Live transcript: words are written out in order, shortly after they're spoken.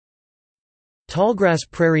Tallgrass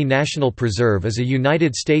Prairie National Preserve is a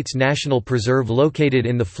United States national preserve located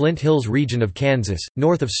in the Flint Hills region of Kansas,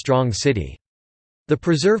 north of Strong City. The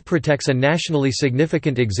preserve protects a nationally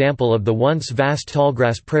significant example of the once vast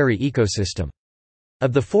tallgrass prairie ecosystem.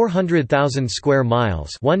 Of the 400,000 square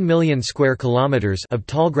miles (1 million square kilometers) of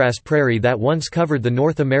tallgrass prairie that once covered the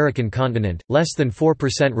North American continent, less than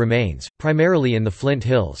 4% remains, primarily in the Flint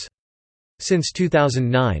Hills. Since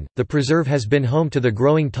 2009, the preserve has been home to the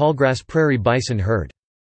growing tallgrass prairie bison herd.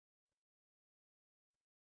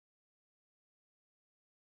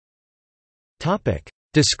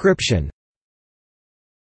 Description: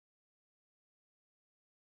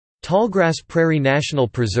 Tallgrass Prairie National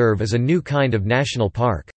Preserve is a new kind of national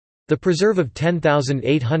park. The preserve of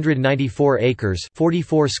 10,894 acres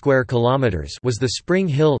 (44 square kilometers) was the Spring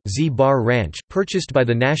Hill Z-Bar Ranch, purchased by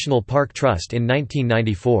the National Park Trust in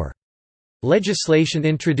 1994. Legislation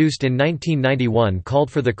introduced in 1991 called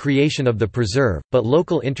for the creation of the preserve, but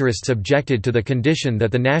local interests objected to the condition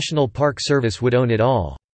that the National Park Service would own it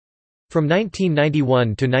all. From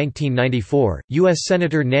 1991 to 1994, U.S.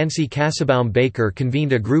 Senator Nancy Kassebaum Baker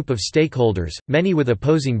convened a group of stakeholders, many with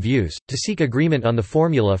opposing views, to seek agreement on the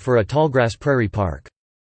formula for a tallgrass prairie park.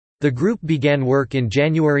 The group began work in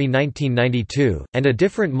January 1992, and a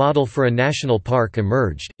different model for a national park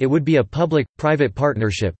emerged. It would be a public-private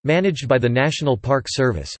partnership, managed by the National Park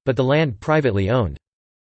Service, but the land privately owned.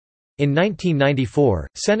 In 1994,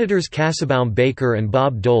 Senators Kassebaum Baker and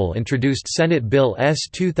Bob Dole introduced Senate Bill S.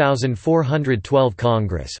 2412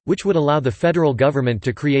 Congress, which would allow the federal government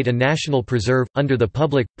to create a national preserve, under the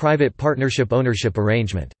public-private partnership ownership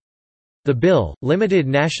arrangement. The bill limited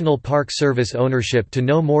National Park Service ownership to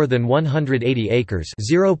no more than 180 acres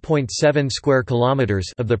 (0.7 square kilometers)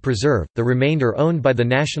 of the preserve, the remainder owned by the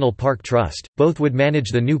National Park Trust. Both would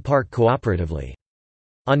manage the new park cooperatively.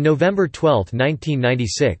 On November 12,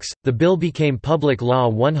 1996, the bill became Public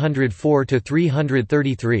Law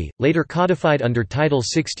 104-333, later codified under Title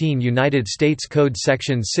 16 United States Code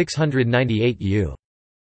Section 698 U.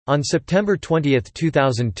 On September 20,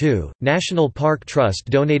 2002, National Park Trust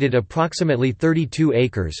donated approximately 32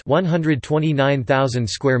 acres (129,000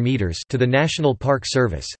 square meters) to the National Park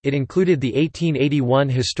Service. It included the 1881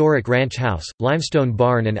 historic ranch house, limestone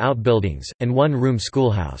barn and outbuildings, and one-room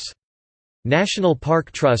schoolhouse. National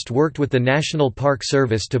Park Trust worked with the National Park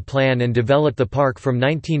Service to plan and develop the park from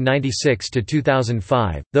 1996 to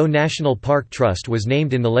 2005. Though National Park Trust was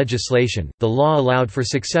named in the legislation, the law allowed for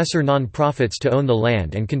successor non-profits to own the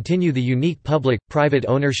land and continue the unique public-private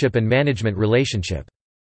ownership and management relationship.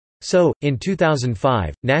 So, in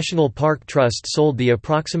 2005, National Park Trust sold the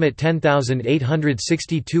approximate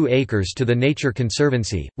 10,862 acres to the Nature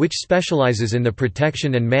Conservancy, which specializes in the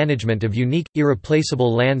protection and management of unique,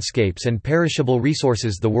 irreplaceable landscapes and perishable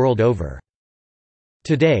resources the world over.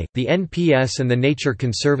 Today, the NPS and the Nature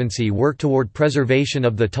Conservancy work toward preservation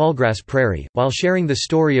of the tallgrass prairie, while sharing the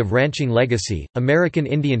story of ranching legacy, American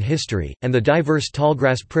Indian history, and the diverse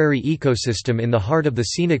tallgrass prairie ecosystem in the heart of the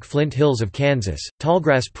scenic Flint Hills of Kansas.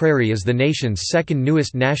 Tallgrass Prairie is the nation's second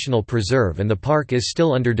newest national preserve, and the park is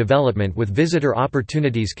still under development, with visitor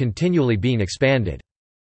opportunities continually being expanded.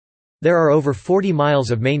 There are over 40 miles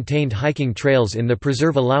of maintained hiking trails in the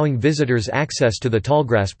preserve, allowing visitors access to the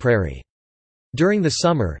tallgrass prairie. During the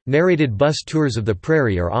summer, narrated bus tours of the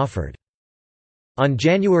prairie are offered. On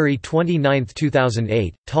January 29,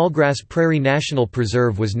 2008, Tallgrass Prairie National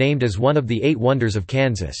Preserve was named as one of the 8 Wonders of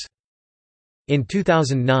Kansas. In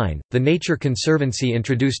 2009, the Nature Conservancy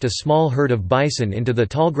introduced a small herd of bison into the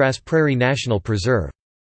Tallgrass Prairie National Preserve.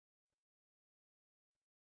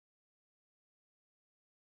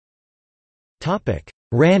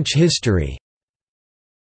 Ranch history.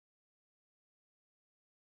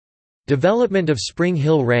 Development of Spring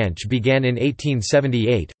Hill Ranch began in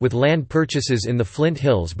 1878, with land purchases in the Flint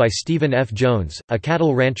Hills by Stephen F. Jones, a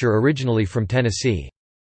cattle rancher originally from Tennessee.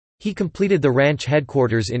 He completed the ranch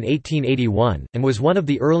headquarters in 1881, and was one of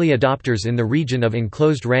the early adopters in the region of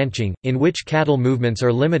enclosed ranching, in which cattle movements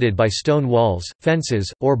are limited by stone walls,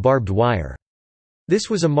 fences, or barbed wire. This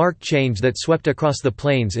was a marked change that swept across the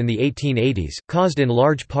plains in the 1880s, caused in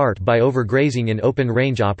large part by overgrazing in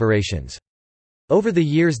open-range operations. Over the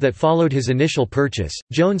years that followed his initial purchase,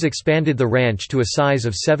 Jones expanded the ranch to a size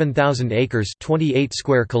of 7,000 acres (28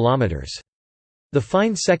 square kilometers). The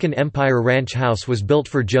fine Second Empire Ranch House was built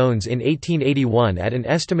for Jones in 1881 at an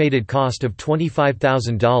estimated cost of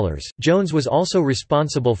 $25,000. Jones was also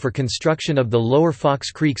responsible for construction of the Lower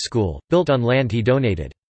Fox Creek School, built on land he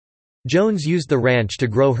donated. Jones used the ranch to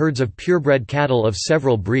grow herds of purebred cattle of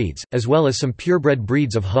several breeds, as well as some purebred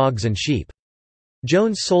breeds of hogs and sheep.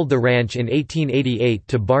 Jones sold the ranch in 1888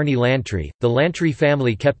 to Barney Lantry. The Lantry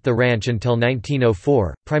family kept the ranch until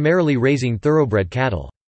 1904, primarily raising thoroughbred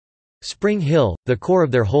cattle. Spring Hill, the core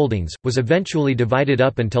of their holdings, was eventually divided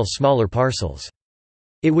up until smaller parcels.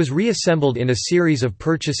 It was reassembled in a series of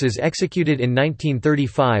purchases executed in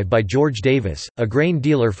 1935 by George Davis, a grain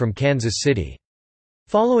dealer from Kansas City.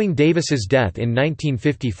 Following Davis's death in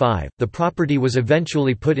 1955, the property was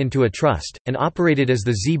eventually put into a trust, and operated as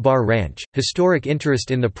the Z-Bar Ranch. Historic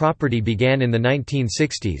interest in the property began in the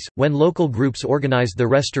 1960s, when local groups organized the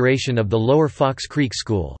restoration of the Lower Fox Creek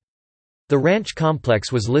School. The ranch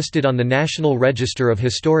complex was listed on the National Register of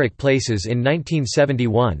Historic Places in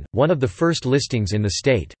 1971, one of the first listings in the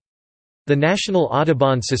state. The National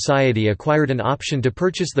Audubon Society acquired an option to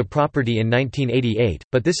purchase the property in 1988,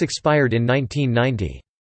 but this expired in 1990.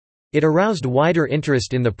 It aroused wider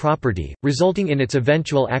interest in the property, resulting in its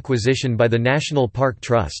eventual acquisition by the National Park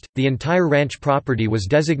Trust. The entire ranch property was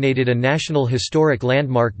designated a National Historic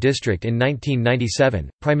Landmark District in 1997,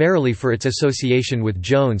 primarily for its association with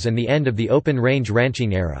Jones and the end of the open-range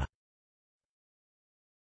ranching era.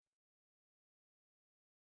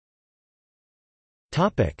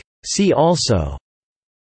 See also: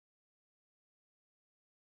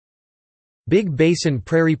 Big Basin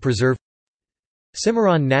Prairie Preserve,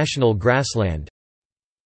 Cimarron National Grassland,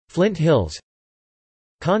 Flint Hills,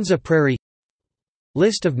 Konza Prairie,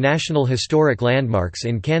 List of National Historic Landmarks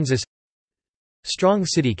in Kansas, Strong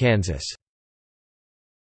City, Kansas.